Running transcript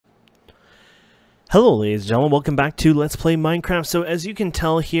Hello ladies and gentlemen, welcome back to Let's Play Minecraft. So as you can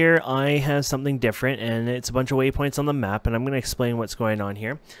tell here, I have something different and it's a bunch of waypoints on the map, and I'm going to explain what's going on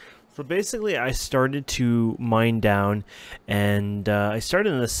here. So basically I started to mine down, and I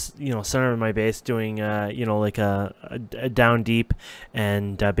started in this, center of my base doing, like a down deep,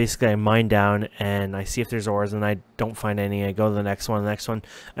 and basically I mine down and I see if there's ores and I don't find any. I go to the next one,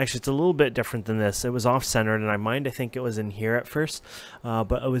 Actually, it's a little bit different than this. It was off-centered and I mined, I think it was in here at first,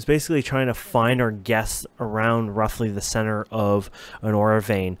 but I was basically trying to find or guess around roughly the center of an ore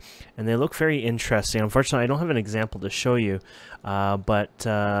vein, and they look very interesting. Unfortunately, I don't have an example to show you, but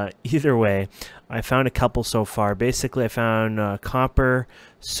either way, I found a couple so far. Basically, I found copper,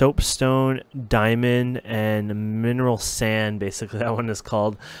 soapstone, diamond, and mineral sand. Basically, that one is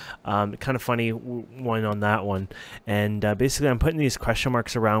called. Kind of funny one on that one. And basically, I'm putting these question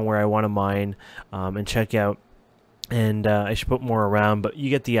marks around where I want to mine and check out. And I should put more around, but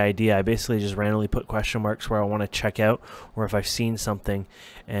you get the idea. I basically just randomly put question marks where I want to check out, or if I've seen something,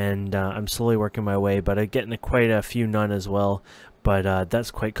 and I'm slowly working my way, but I'm getting quite a few none as well. But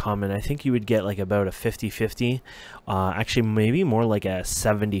that's quite common. I think you would get like about a 50-50, actually maybe more like a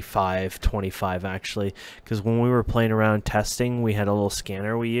 75-25 actually, because when we were playing around testing, we had a little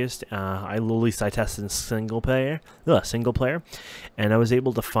scanner we used. At least I tested in single player, and I was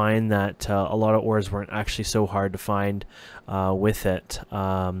able to find that a lot of ores weren't actually so hard to find with it,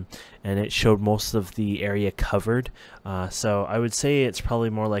 and it showed most of the area covered. So I would say it's probably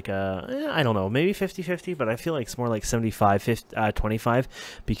more like I don't know, maybe 50-50, but I feel like it's more like 75-25,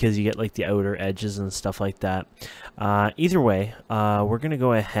 because you get like the outer edges and stuff like that. Either way, we're gonna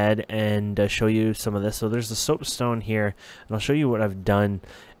go ahead and show you some of this. So there's the soapstone here, and I'll show you what I've done.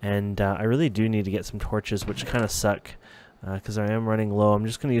 And I really do need to get some torches, which kind of suck, because I am running low. I'm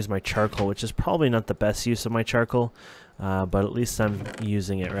just going to use my charcoal, which is probably not the best use of my charcoal, but at least I'm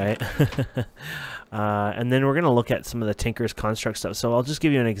using it, right? And then we're going to look at some of the Tinker's Construct stuff. So I'll just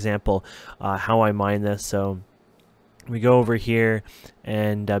give you an example how I mine this. So we go over here,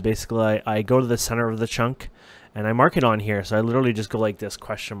 and basically I go to the center of the chunk, and I mark it on here. So I literally just go like this,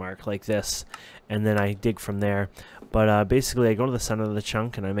 question mark, like this, and then I dig from there. But basically I go to the center of the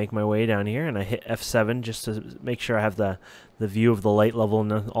chunk and I make my way down here, and I hit F7 just to make sure I have the view of the light level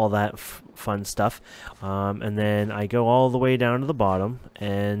and all that fun stuff. And then I go all the way down to the bottom,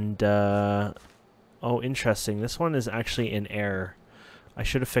 and oh, interesting, this one is actually in error. I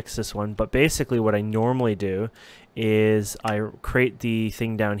should have fixed this one, but basically what I normally do is I create the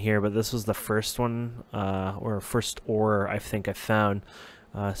thing down here, but this was the first one, or first ore I think I found.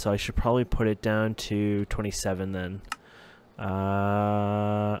 So I should probably put it down to 27 then.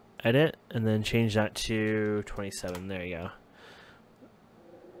 Edit, and then change that to 27. There you go.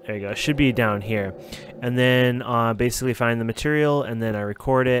 There you go. It should be down here. And then basically find the material, and then I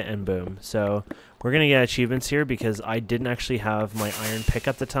record it, and boom. So we're going to get achievements here because I didn't actually have my iron pick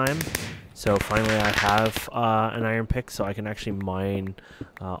at the time. So finally I have an iron pick, so I can actually mine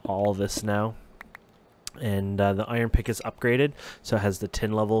all this now. And the iron pick is upgraded, so it has the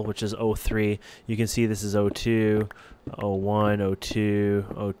tin level, which is 03. You can see this is 02, 01,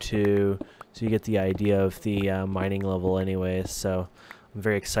 02, 02. So you get the idea of the mining level anyways. So I'm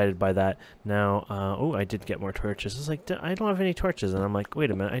very excited by that. Now, oh, I did get more torches. It's like, I don't have any torches. And I'm like, wait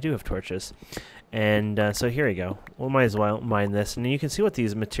a minute, I do have torches. And so here we go. We might as well mine this. And you can see what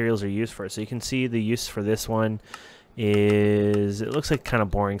these materials are used for. So you can see the use for this one is, it looks like kind of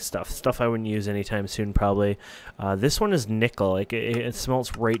boring stuff I wouldn't use anytime soon probably. This one is nickel, like it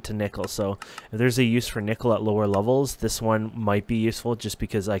smelts right to nickel, so if there's a use for nickel at lower levels, this one might be useful just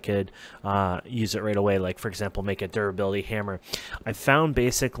because I could use it right away, like for example make a durability hammer. I found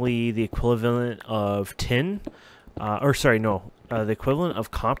basically the equivalent of tin, the equivalent of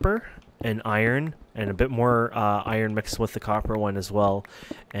copper and iron, and a bit more iron mixed with the copper one as well,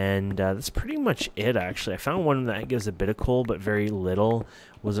 and that's pretty much it actually. I found one that gives a bit of coal but very little,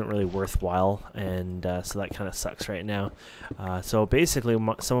 wasn't really worthwhile, and so that kind of sucks right now. So basically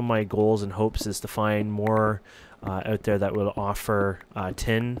some of my goals and hopes is to find more out there that will offer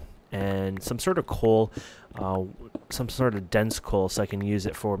tin and some sort of coal, some sort of dense coal, so I can use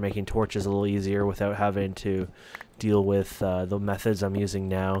it for making torches a little easier without having to deal with the methods I'm using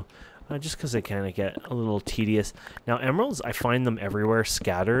now. Just because they kind of get a little tedious. Now emeralds, I find them everywhere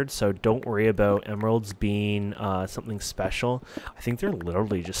scattered, so don't worry about emeralds being something special. I think they're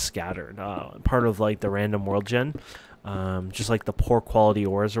literally just scattered, part of like the random world gen, just like the poor quality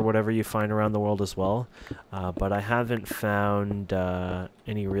ores or whatever you find around the world as well. But I haven't found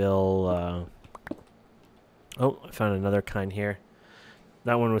any real oh, I found another kind here.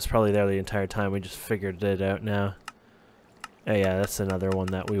 That one was probably there the entire time, we just figured it out now. Oh yeah, that's another one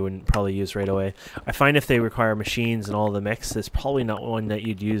that we wouldn't probably use right away. I find if they require machines and all the mix, it's probably not one that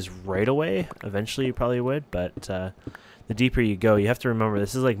you'd use right away. Eventually you probably would, but the deeper you go, you have to remember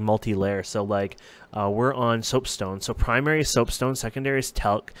this is like multi-layer. So like we're on soapstone. So primary is soapstone, secondary is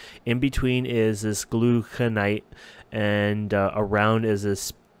talc. In between is this gluconite, and around is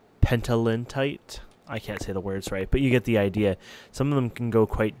this pentalentite. I can't say the words right, but you get the idea. Some of them can go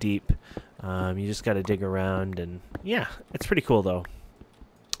quite deep. You just got to dig around, and yeah, it's pretty cool though.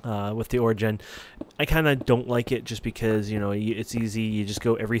 With the origin, I kind of don't like it just because, you know, it's easy. You just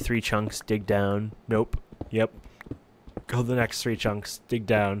go every 3 chunks, dig down. Nope. Yep. Go the next 3 chunks, dig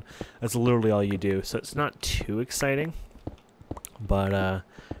down. That's literally all you do. So it's not too exciting, but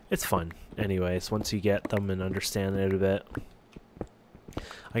it's fun anyways once you get them and understand it a bit.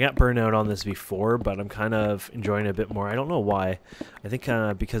 I got burned out on this before, but I'm kind of enjoying it a bit more. I don't know why. I think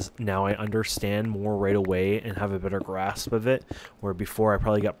because now I understand more right away and have a better grasp of it, where before I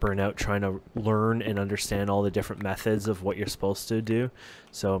probably got burned out trying to learn and understand all the different methods of what you're supposed to do.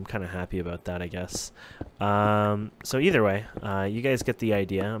 So I'm kind of happy about that, I guess. So either way, you guys get the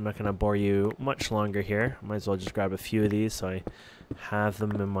idea. I'm not going to bore you much longer here. Might as well just grab a few of these so I have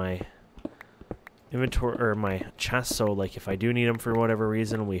them in my inventory or my chest, so like if I do need them for whatever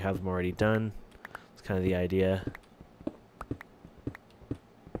reason, we have them already done. It's kind of the idea.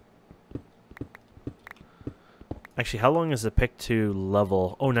 Actually, how long is the pick to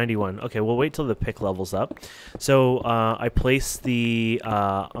level? Oh, 91. Okay, we'll wait till the pick levels up. So I placed the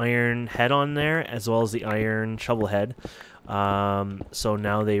iron head on there as well as the iron shovel head. So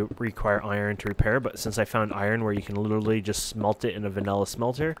now they require iron to repair, but since I found iron where you can literally just smelt it in a vanilla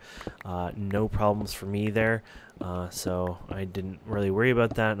smelter, no problems for me there. So I didn't really worry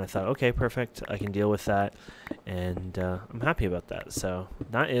about that, and I thought, okay, perfect, I can deal with that, and I'm happy about that. So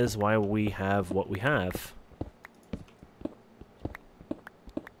that is why we have what we have.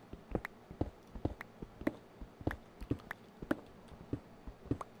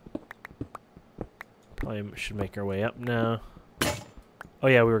 Probably should make our way up now. Oh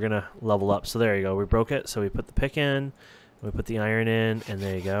yeah, we were gonna level up. So there you go. We broke it. So we put the pick in, we put the iron in, and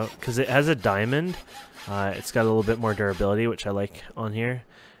there you go. Because it has a diamond, it's got a little bit more durability, which I like on here,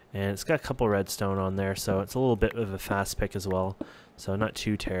 and it's got a couple redstone on there, so it's a little bit of a fast pick as well. So not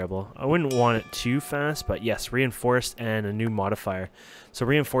too terrible. I wouldn't want it too fast, but yes, reinforced and a new modifier. So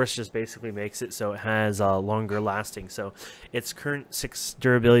reinforced just basically makes it so it has longer lasting. So its current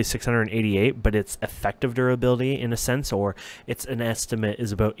durability 688, but its effective durability in a sense, or its an estimate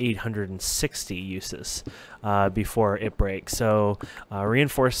is about 860 uses before it breaks. So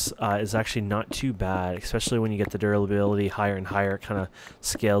reinforced is actually not too bad, especially when you get the durability higher and higher. It kind of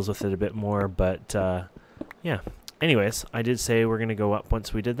scales with it a bit more, but yeah. Anyways, I did say we're going to go up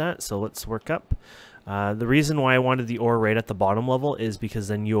once we did that, so let's work up. The reason why I wanted the ore right at the bottom level is because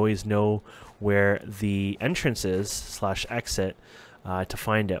then you always know where the entrance is / exit to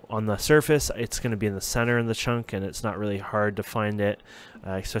find it. On the surface, it's going to be in the center of the chunk, and it's not really hard to find it,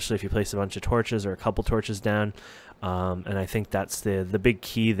 especially if you place a bunch of torches or a couple torches down, and I think that's the big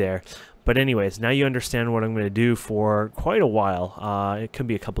key there. But anyways, now you understand what I'm going to do for quite a while. It could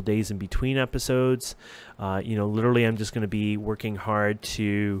be a couple days in between episodes. You know, literally I'm just going to be working hard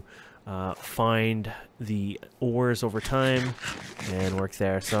to find the ores over time and work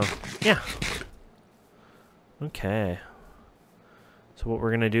there. So, yeah. Okay. So what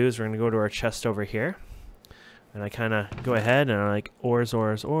we're going to do is we're going to go to our chest over here. And I kind of go ahead and I'm like, ores,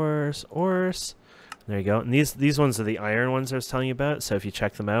 ores, ores, ores. There you go. And these ones are the iron ones I was telling you about. So if you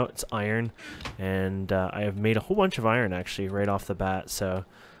check them out, it's iron. And I have made a whole bunch of iron actually right off the bat. So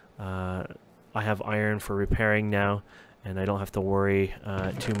I have iron for repairing now, and I don't have to worry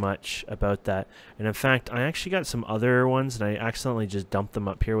too much about that. And in fact, I actually got some other ones, and I accidentally just dumped them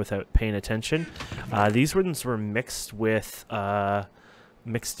up here without paying attention. These ones were mixed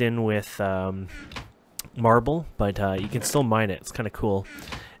in with marble, but you can still mine it. It's kind of cool.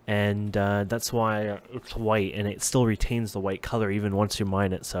 And that's why it's white, and it still retains the white color even once you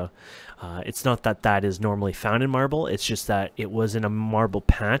mine it. So it's not that that is normally found in marble, it's just that it was in a marble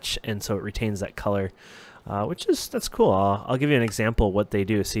patch, and so it retains that color, that's cool. I'll give you an example of what they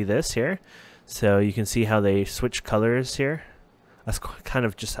do. See this here? So you can see how they switch colors here. That's kind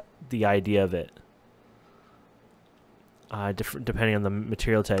of just the idea of it. depending on the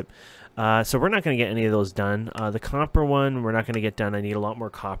material type. So we're not going to get any of those done. The copper one, we're not going to get done. I need a lot more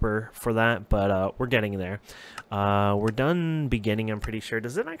copper for that, but we're getting there. We're done beginning, I'm pretty sure.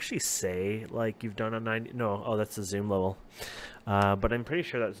 Does it actually say, like, you've done a 90? No, oh, that's the zoom level. But I'm pretty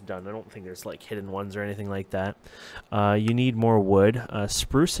sure that's done. I don't think there's, like, hidden ones or anything like that. You need more wood.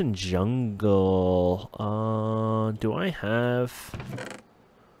 Spruce and jungle. Do I have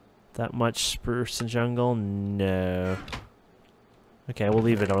that much spruce and jungle? No. Okay, we'll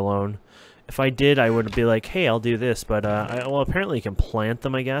leave it alone. If I did, I would be like, hey, I'll do this, but, well, apparently you can plant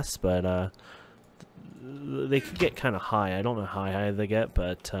them, I guess, but, they could get kind of high. I don't know how high they get,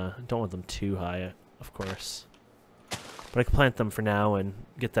 but, I don't want them too high, of course. But I can plant them for now and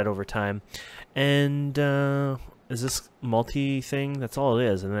get that over time. And, is this multi-thing? That's all it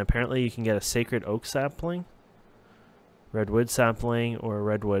is. And then apparently you can get a sacred oak sapling, redwood sapling, or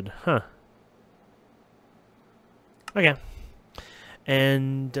redwood. Huh. Okay.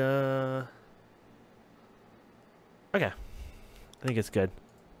 And, okay. I think it's good.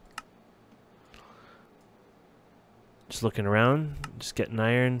 Just looking around, just getting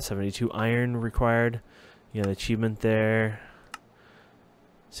iron, 72 iron required. You got an achievement there.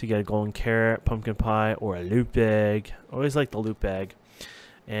 So you got a golden carrot, pumpkin pie, or a loot bag. Always like the loot bag.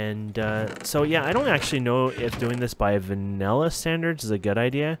 And, so yeah, I don't actually know if doing this by vanilla standards is a good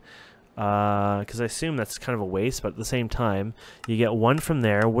idea. Because I assume that's kind of a waste, but at the same time, you get one from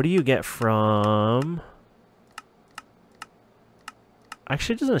there. What do you get from...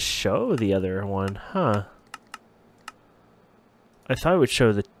 Actually, it doesn't show the other one, huh? I thought it would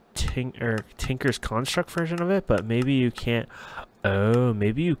show the Tinker's Construct version of it, but maybe you can't... Oh,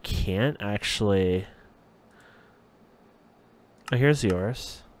 maybe you can't actually... Oh, here's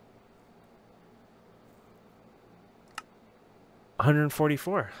yours.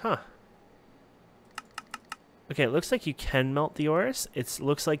 144, huh. Okay, it looks like you can melt the ores. It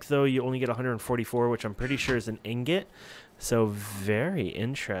looks like, though, you only get 144, which I'm pretty sure is an ingot. So, very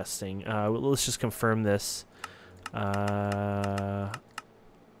interesting. Let's just confirm this. Yeah,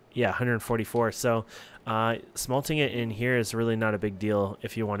 144. So, smelting it in here is really not a big deal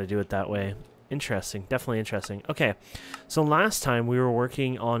if you want to do it that way. Interesting. Definitely interesting. Okay, so last time we were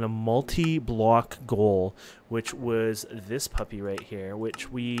working on a multi-block goal, which was this puppy right here,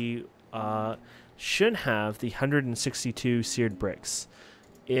 which we... should have the 162 seared bricks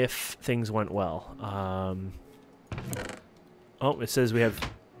if things went well. Oh, it says we have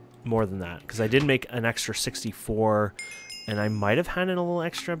more than that because I did make an extra 64 and I might have had it a little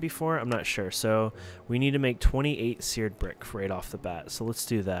extra before. I'm not sure. So we need to make 28 seared brick right off the bat. So let's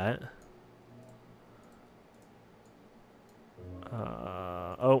do that.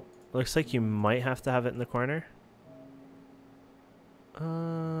 Oh, looks like you might have to have it in the corner.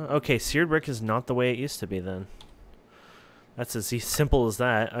 Okay, seared brick is not the way it used to be then. That's as simple as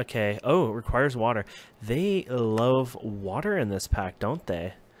that. Okay. Oh, it requires water. They love water in this pack, don't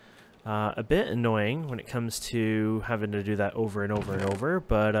they? A bit annoying when it comes to having to do that over and over and over,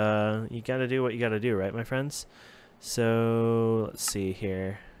 but you gotta do what you gotta do, right, my friends? So, let's see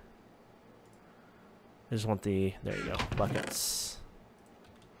here. I just want the, there you go, buckets.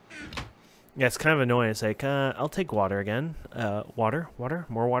 Yeah, it's kind of annoying. It's like, I'll take water again. Water?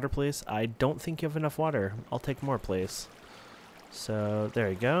 More water, please. I don't think you have enough water. I'll take more, please. So, there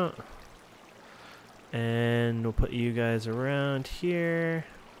you go. And we'll put you guys around here.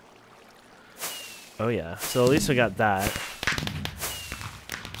 Oh, yeah. So, at least we got that.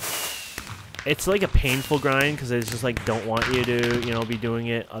 It's like a painful grind, because it's just like, don't want you to, you know, be doing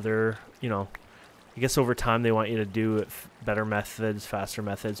it other, you know. I guess over time they want you to do it better methods, faster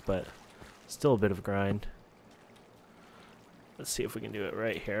methods, but... Still a bit of a grind. Let's see if we can do it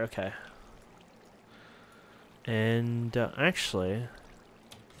right here. Okay. And actually,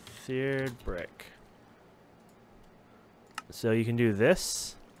 seared brick. So you can do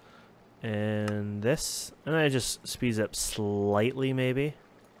this and this, and it just speeds up slightly, maybe.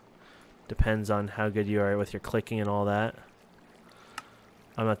 Depends on how good you are with your clicking and all that.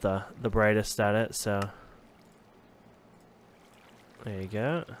 I'm not the brightest at it, so there you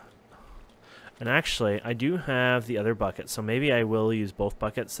go. And actually, I do have the other bucket, so maybe I will use both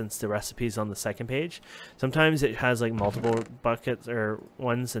buckets since the recipe's on the second page. Sometimes it has like multiple buckets or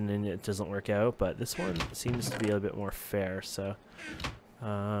ones and then it doesn't work out, but this one seems to be a bit more fair, so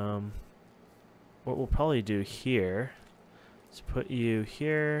what we'll probably do here is put you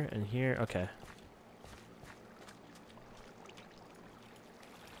here and here. Okay.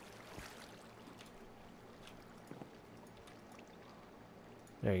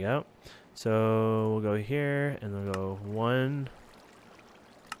 There you go. So we'll go here and we'll go 1,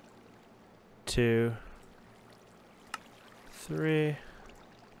 2, 3,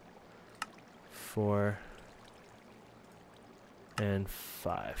 4, and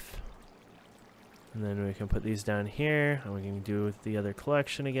 5. And then we can put these down here, and we can do the other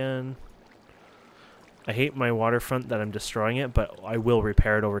collection again. I hate my waterfront that I'm destroying it, but I will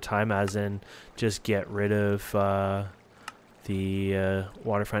repair it over time, as in just get rid of the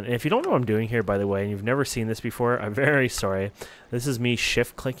waterfront. And if you don't know what I'm doing here, by the way, and you've never seen this before, I'm very sorry. This is me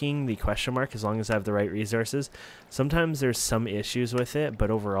shift clicking the question mark as long as I have the right resources. Sometimes there's some issues with it,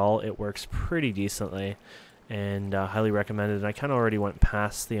 but overall it works pretty decently, and highly recommended. And I kind of already went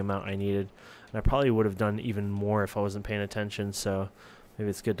past the amount I needed, and I probably would have done even more if I wasn't paying attention, so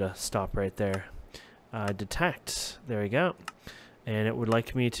maybe it's good to stop right there. Detect, there we go. And it would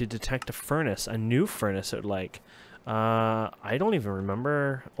like me to detect a furnace, a new furnace it would like. I don't even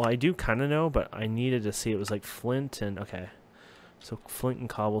remember. Well, I do kind of know, but I needed to see. It was like flint and, okay. So flint and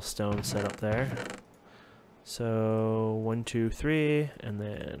cobblestone set up there. So 1, 2, 3, and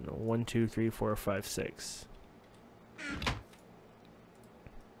then 1, 2, 3, 4, 5, 6.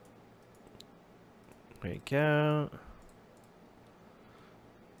 There you go.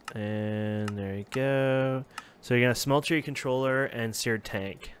 And there you go. So you're going to Smeltery controller and seared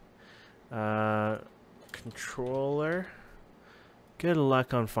tank. Controller. Good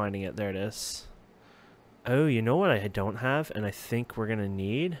luck on finding it. There it is. Oh, you know what I don't have and I think we're going to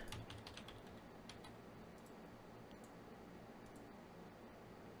need?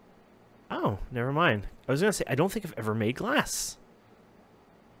 Oh, never mind. I was going to say, I don't think I've ever made glass.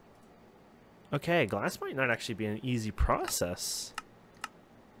 Okay, glass might not actually be an easy process.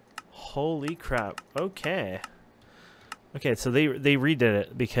 Holy crap. Okay. Okay, so they redid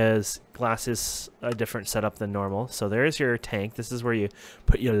it because glass is a different setup than normal. So there's your tank. This is where you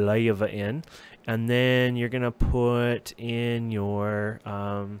put your lava in. And then you're going to put in your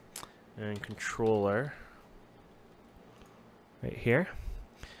controller right here.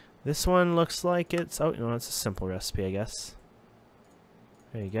 This one looks like it's... Oh, no, it's a simple recipe, I guess.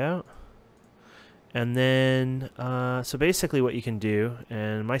 There you go. And then, so basically what you can do,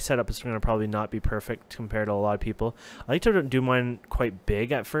 and my setup is going to probably not be perfect compared to a lot of people. I like to do mine quite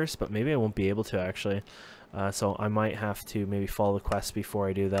big at first, but maybe I won't be able to actually. So I might have to maybe follow the quest before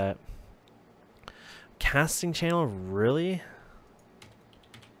I do that. Casting channel, really?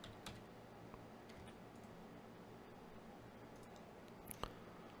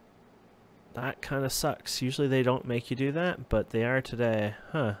 That kind of sucks. Usually they don't make you do that, but they are today.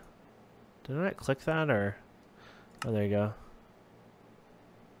 Huh. Did I not click that, or... Oh, there you go.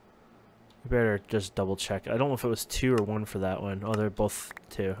 You better just double check. I don't know if it was 2 or 1 for that one. Oh, they're both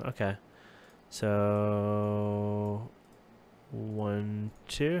 2. Okay. So... 1,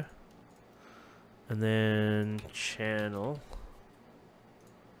 2. And then... channel.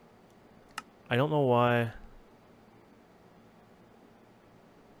 I don't know why...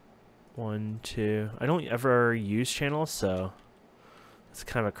 1, 2. I don't ever use channels, so... It's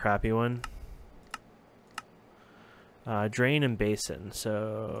kind of a crappy one. Drain and basin.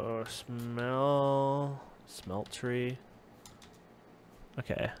 So Smeltery.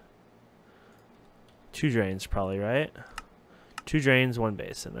 Okay. 2 drains probably, right? 2 drains, 1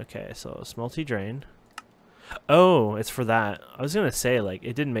 basin. Okay, so Smelty drain. Oh, it's for that. I was gonna say, like,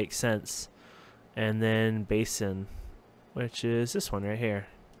 it didn't make sense. And then basin, which is this one right here.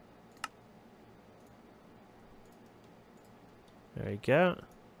 There you go.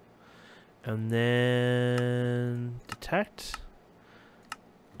 And then detect.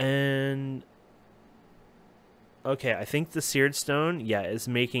 And okay, I think the seared stone, yeah, is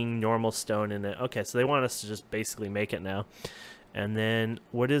making normal stone in it. Okay, so they want us to just basically make it now. And then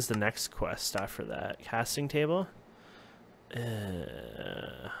what is the next quest after that? Casting table?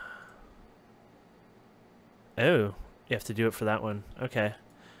 Oh, you have to do it for that one. Okay.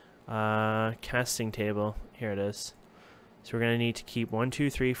 Casting table. Here it is. So we're going to need to keep 1, 2,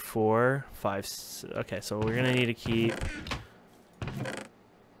 3, 4, 5. Okay, so we're going to need to keep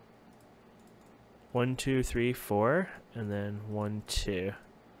 1, 2, 3, 4, and then 1, 2.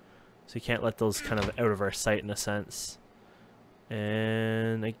 So you can't let those kind of out of our sight in a sense.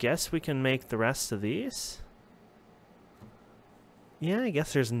 And I guess we can make the rest of these. Yeah, I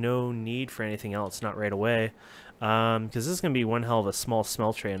guess there's no need for anything else, not right away. Because this is going to be one hell of a small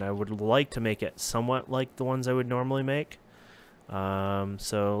smeltery, and I would like to make it somewhat like the ones I would normally make.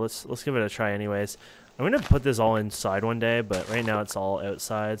 So let's give it a try anyways. I'm going to put this all inside one day, but right now it's all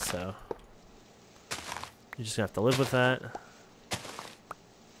outside, so you're just going to have to live with that.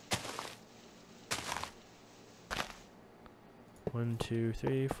 One, 2,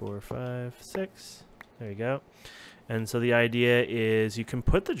 3, 4, 5, 6. There you go. And so the idea is you can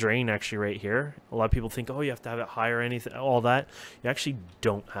put the drain actually right here. A lot of people think, oh, you have to have it high or anything, all that. You actually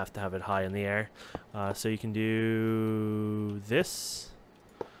don't have to have it high in the air. So you can do this.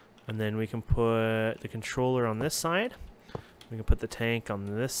 And then we can put the controller on this side. We can put the tank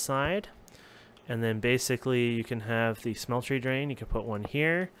on this side. And then basically you can have the smeltery drain. You can put one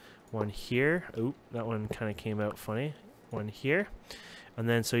here, one here. Oop, that one kind of came out funny. One here. And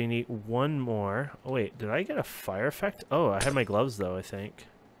then so you need one more. Oh wait, did I get a fire effect? Oh, I had my gloves though, I think.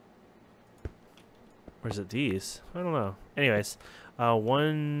 Or is it these? I don't know. Anyways,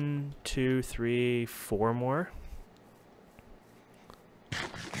 1, 2, 3, 4 more.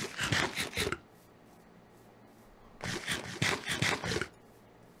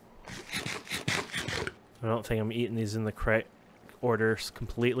 I don't think I'm eating these in the correct orders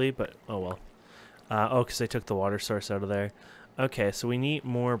completely, but oh well. Oh, because I took the water source out of there. Okay, so we need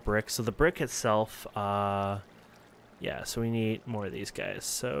more bricks. So the brick itself, yeah, so we need more of these guys.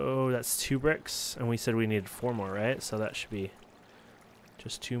 So that's 2 bricks, and we said we needed 4 more, right? So that should be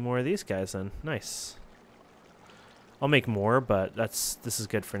just 2 more of these guys then. Nice. I'll make more, but this is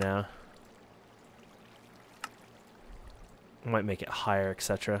good for now. I might make it higher,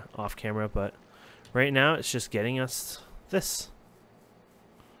 etc. off camera, but right now it's just getting us this.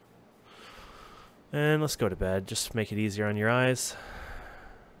 And let's go to bed. Just make it easier on your eyes.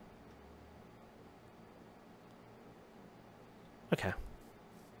 Okay.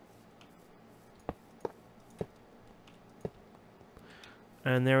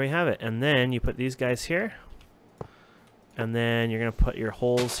 And there we have it. And then you put these guys here. And then you're going to put your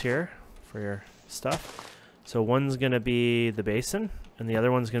holes here for your stuff. So one's going to be the basin, and the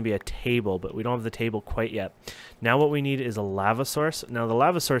other one's going to be a table, but we don't have the table quite yet. Now what we need is a lava source. Now the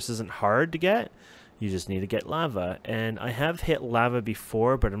lava source isn't hard to get. You just need to get lava. And I have hit lava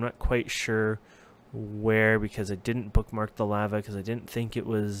before, but I'm not quite sure where because I didn't bookmark the lava because I didn't think it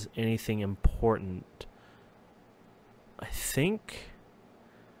was anything important. I think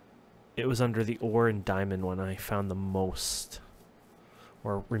it was under the ore and diamond one I found the most.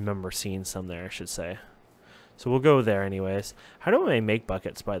 Or remember seeing some there, I should say. So we'll go there anyways. How do I make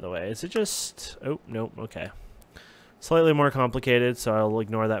buckets, by the way? Is it just... Oh, nope, okay. Slightly more complicated, so I'll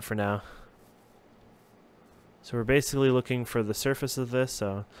ignore that for now. So we're basically looking for the surface of this.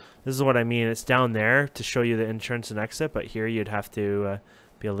 So this is what I mean. It's down there to show you the entrance and exit, but here you'd have to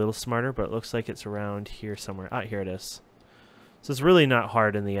be a little smarter, but it looks like it's around here somewhere. Ah, here it is. So it's really not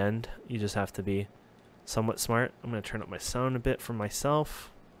hard in the end. You just have to be somewhat smart. I'm going to turn up my sound a bit for myself.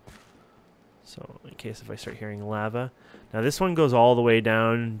 So in case if I start hearing lava. Now this one goes all the way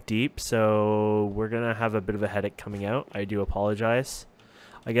down deep, so we're going to have a bit of a headache coming out. I do apologize.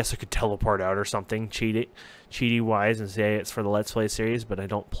 I guess I could teleport out or something, cheaty-wise, and say it's for the Let's Play series, but I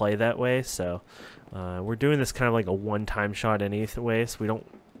don't play that way, so we're doing this kind of like a one-time shot anyway, so we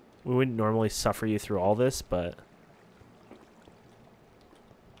wouldn't normally suffer you through all this, but...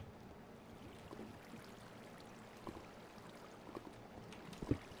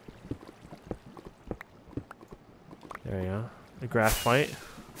 There you go. The graphite.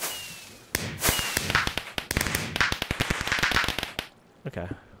 Okay.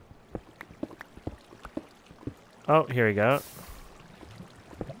 Oh, here we go.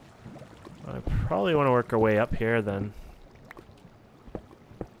 I probably want to work our way up here then.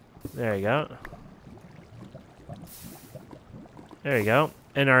 There you go. There you go.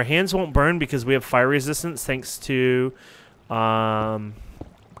 And our hands won't burn because we have fire resistance thanks to those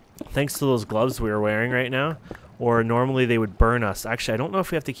gloves we were wearing right now. Or normally they would burn us. Actually, I don't know if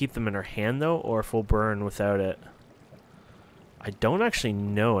we have to keep them in our hand though, or if we'll burn without it. I don't actually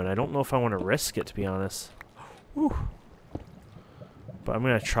know, and I don't know if I want to risk it, to be honest. Whew. But I'm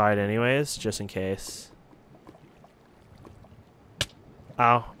going to try it anyways, just in case.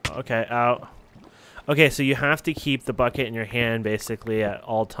 Ow. Okay, ow. Okay, so you have to keep the bucket in your hand, basically, at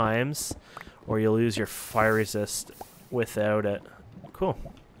all times, or you'll lose your fire resist without it. Cool.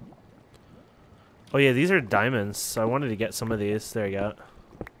 Oh yeah, these are diamonds, so I wanted to get some of these. There you go.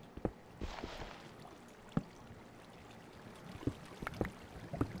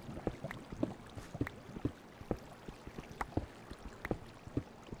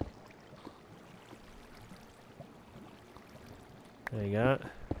 There you go.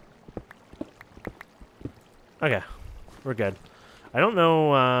 Okay, we're good. I don't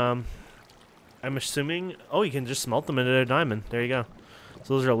know, I'm assuming... Oh, you can just smelt them into a diamond. There you go.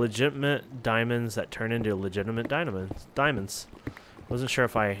 So those are legitimate diamonds that turn into legitimate diamonds. Wasn't sure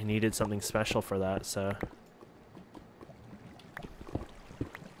if I needed something special for that, so...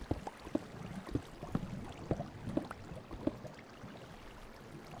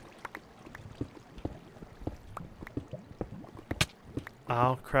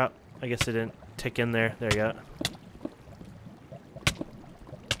 Oh, crap. I guess it didn't tick in there. There you go.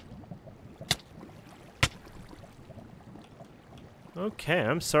 Okay,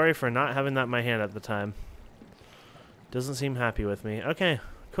 I'm sorry for not having that in my hand at the time. Doesn't seem happy with me. Okay,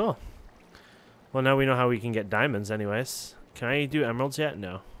 cool. Well, now we know how we can get diamonds anyways. Can I do emeralds yet?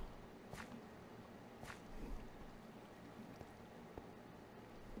 No.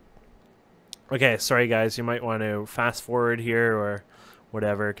 Okay, sorry guys, you might want to fast forward here or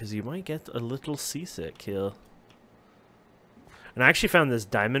whatever, because you might get a little seasick here. And I actually found this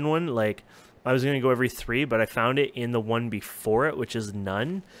diamond one, like, I was going to go every 3, but I found it in the one before it, which is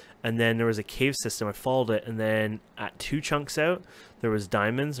none. And then there was a cave system. I followed it, and then at 2 chunks out, there was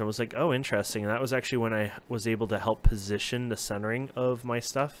diamonds. And I was like, oh, interesting. And that was actually when I was able to help position the centering of my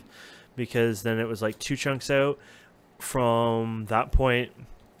stuff, because then it was like 2 chunks out. From that point,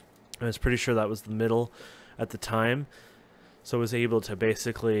 I was pretty sure that was the middle at the time. So I was able to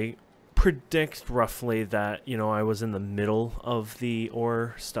basically predict roughly that, you know, I was in the middle of the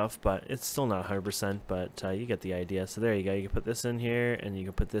ore stuff, but it's still not 100%, but you get the idea. So there you go. You can put this in here, and you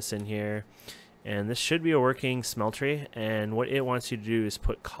can put this in here, and this should be a working smeltery. And what it wants you to do is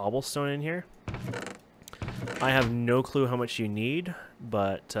put cobblestone in here. I have no clue how much you need,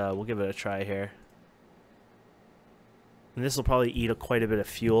 but we'll give it a try here. And this will probably eat quite a bit of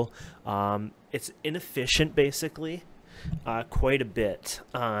fuel. It's inefficient, basically. Quite a bit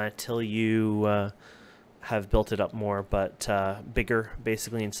till you have built it up more, but bigger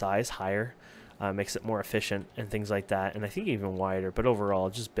basically in size, higher, makes it more efficient and things like that, and I think even wider, but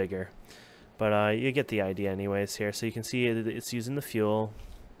overall just bigger. But you get the idea anyways here. So you can see it's using the fuel.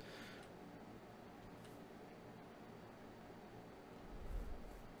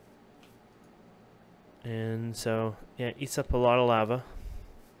 And so yeah, it eats up a lot of lava.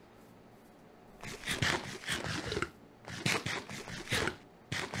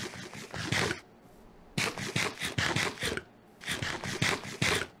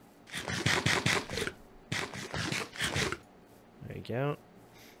 Out.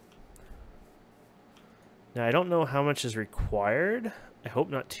 Now I don't know how much is required. I hope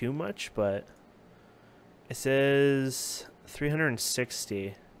not too much, but it says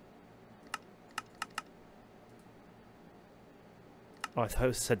 360. Oh, I thought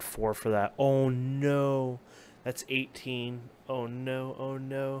it said 4 for that. Oh no, that's 18. Oh no, oh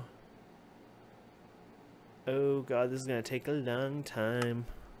no. Oh god, this is gonna take a long time.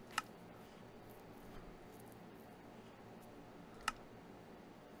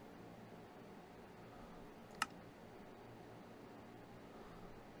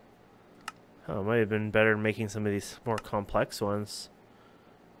 Oh, it might have been better making some of these more complex ones.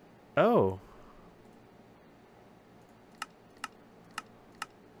 Oh.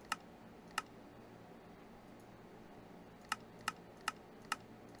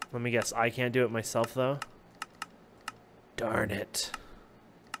 Let me guess, I can't do it myself, though? Darn it.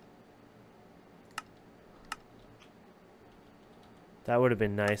 That would have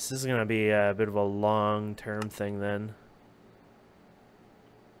been nice. This is going to be a bit of a long-term thing, then.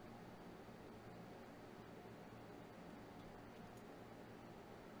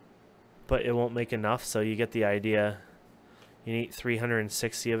 But it won't make enough, so you get the idea. You need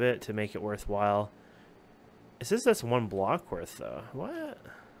 360 of it to make it worthwhile. It says that's 1 block worth, though. What?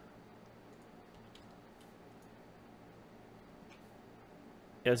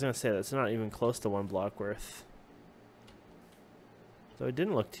 Yeah, I was going to say, that's not even close to 1 block worth. So it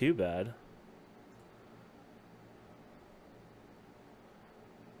didn't look too bad.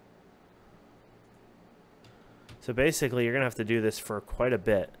 So basically, you're going to have to do this for quite a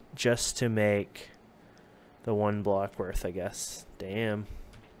bit just to make the 1 block worth, I guess. Damn.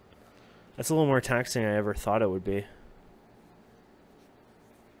 That's a little more taxing than I ever thought it would be.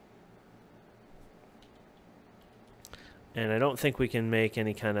 And I don't think we can make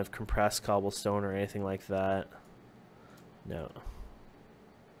any kind of compressed cobblestone or anything like that. No.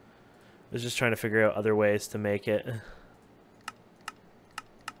 I was just trying to figure out other ways to make it.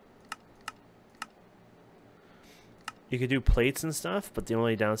 You could do plates and stuff, but the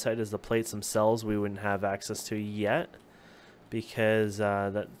only downside is the plates themselves we wouldn't have access to yet, because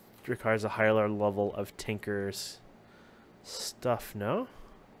that requires a higher level of tinker's stuff, no?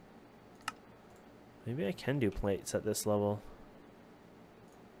 Maybe I can do plates at this level.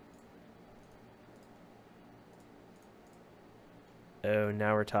 Oh,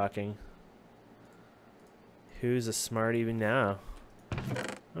 now we're talking. Who's a smart even now?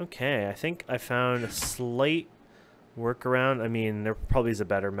 Okay, I think I found a slight workaround. I mean, there probably is a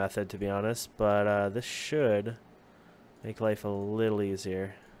better method, to be honest, but this should make life a little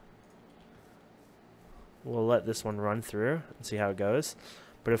easier. we'll let this one run through and see how it goes.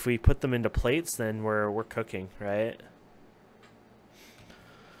 But if we put them into plates, then we're cooking, right?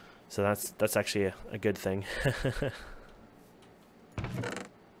 So that's actually a good thing.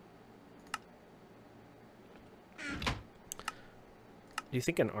 Do you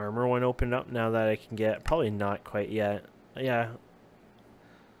think an armor one opened up now that I can get? Probably not quite yet. Yeah.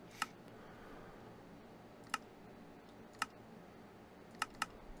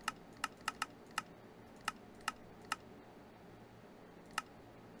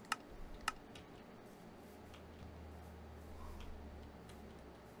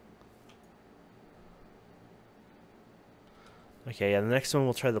 Okay, yeah, the next one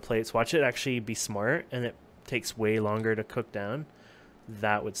we'll try the plates. Watch it actually be smart, and it takes way longer to cook down.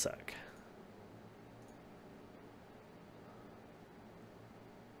 That would suck.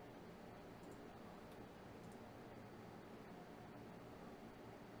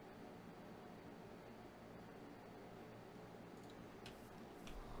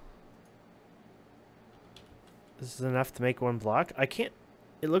 This is enough to make one block. I can't...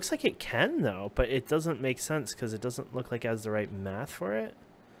 It looks like it can, though, but it doesn't make sense because it doesn't look like it has the right math for it.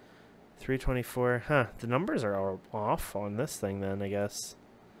 324. Huh. The numbers are all off on this thing then, I guess.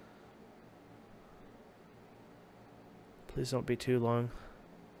 Please don't be too long.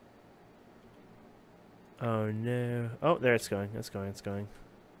 Oh, no. Oh, there it's going. It's going. It's going.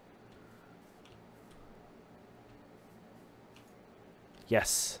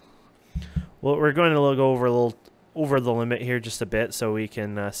 Yes. Well, we're going to go over a little... over the limit here just a bit so we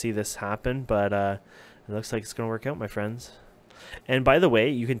can see this happen, but it looks like it's going to work out, my friends. And by the way,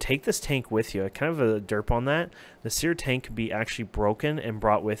 you can take this tank with you. Kind of a derp on that. The sear tank can be actually broken and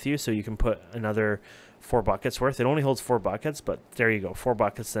brought with you, so you can put another 4 buckets worth. It only holds 4 buckets, but there you go, 4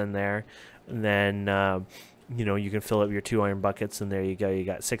 buckets in there. And then, you know, you can fill up your 2 iron buckets, and there you go. You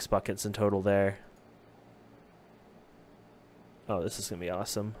got 6 buckets in total there. Oh, this is going to be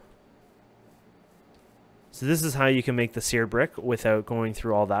awesome. So this is how you can make the sear brick without going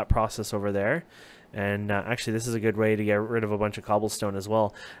through all that process over there. And actually, this is a good way to get rid of a bunch of cobblestone as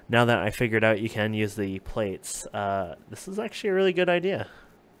well. Now that I figured out you can use the plates, this is actually a really good idea.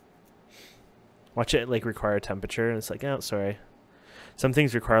 Watch it like require a temperature, and it's like, oh, sorry. Some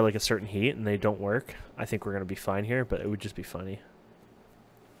things require like a certain heat, and they don't work. I think we're going to be fine here, but it would just be funny.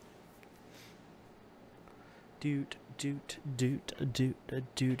 Doot, doot, doot, doot,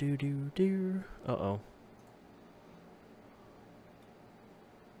 doot, doot, doot, doot. Uh-oh.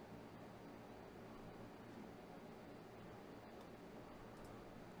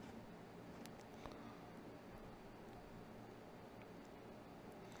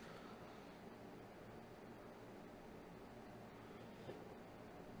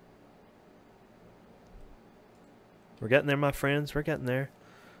 We're getting there, my friends. We're getting there.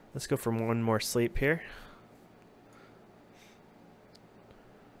 Let's go for one more sleep here.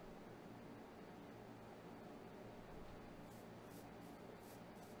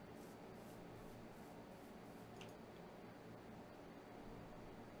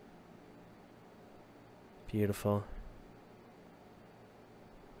 Beautiful.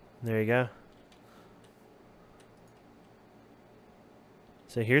 There you go.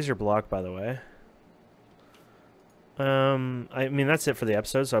 So here's your block, by the way. I mean, that's it for the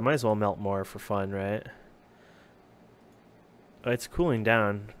episode, so I might as well melt more for fun, right? Oh, it's cooling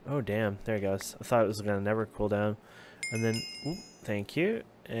down. Oh, damn. There it goes. I thought it was going to never cool down. And then, ooh, thank you.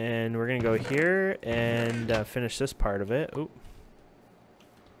 And we're going to go here and finish this part of it. Ooh.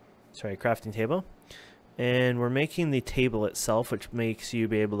 Sorry, crafting table. And we're making the table itself, which makes you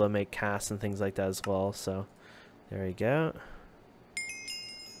be able to make casts and things like that as well. So, there you go.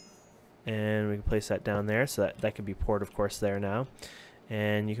 And we can place that down there, so that can be poured, of course, there now.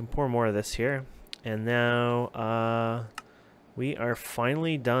 And you can pour more of this here. And now we are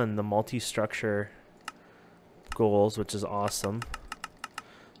finally done the multi-structure goals, which is awesome.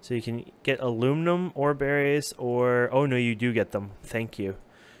 So you can get aluminum ore berries, or... Oh, no, you do get them. Thank you.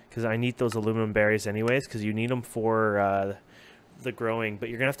 Because I need those aluminum berries anyways, because you need them for the growing. But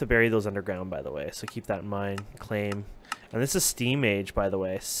you're going to have to bury those underground, by the way. So keep that in mind. Claim... And this is Steam Age, by the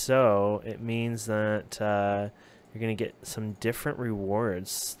way, so it means that you're going to get some different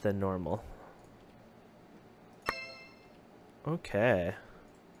rewards than normal. Okay.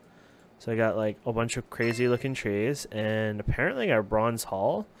 So I got like a bunch of crazy looking trees, and apparently I got a bronze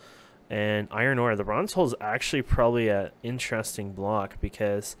hull and iron ore. The bronze hull is actually probably an interesting block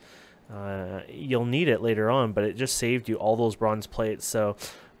because you'll need it later on, but it just saved you all those bronze plates. So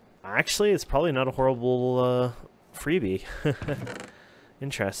actually it's probably not a horrible... freebie.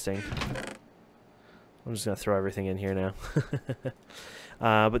 Interesting. I'm just gonna throw everything in here now.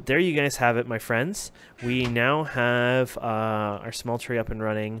 But there you guys have it, my friends. We now have our Smeltery up and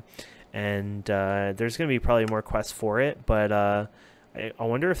running, and there's going to be probably more quests for it, but I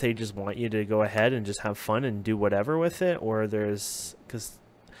wonder if they just want you to go ahead and just have fun and do whatever with it, or there's... because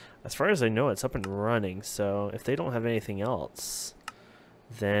as far as I know, it's up and running, so if they don't have anything else,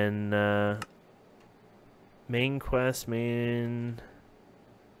 then main quest, main...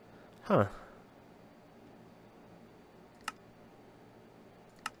 Huh.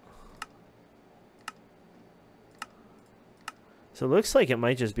 So it looks like it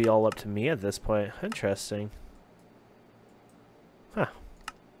might just be all up to me at this point. Interesting. Huh.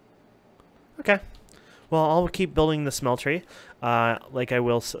 Okay. Well, I'll keep building the Smeltery. Like I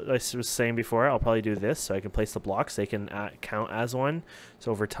was saying before, I'll probably do this so I can place the blocks. They can count as one.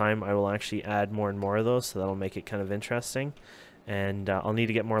 So over time, I will actually add more and more of those, so that'll make it kind of interesting. And I'll need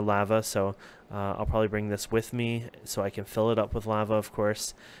to get more lava, so I'll probably bring this with me so I can fill it up with lava, of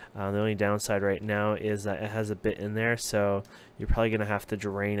course. The only downside right now is that it has a bit in there, so you're probably going to have to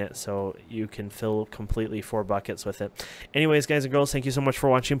drain it so you can fill completely 4 buckets with it. Anyways, guys and girls, thank you so much for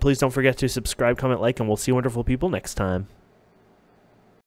watching. Please don't forget to subscribe, comment, like, and we'll see you wonderful people next time.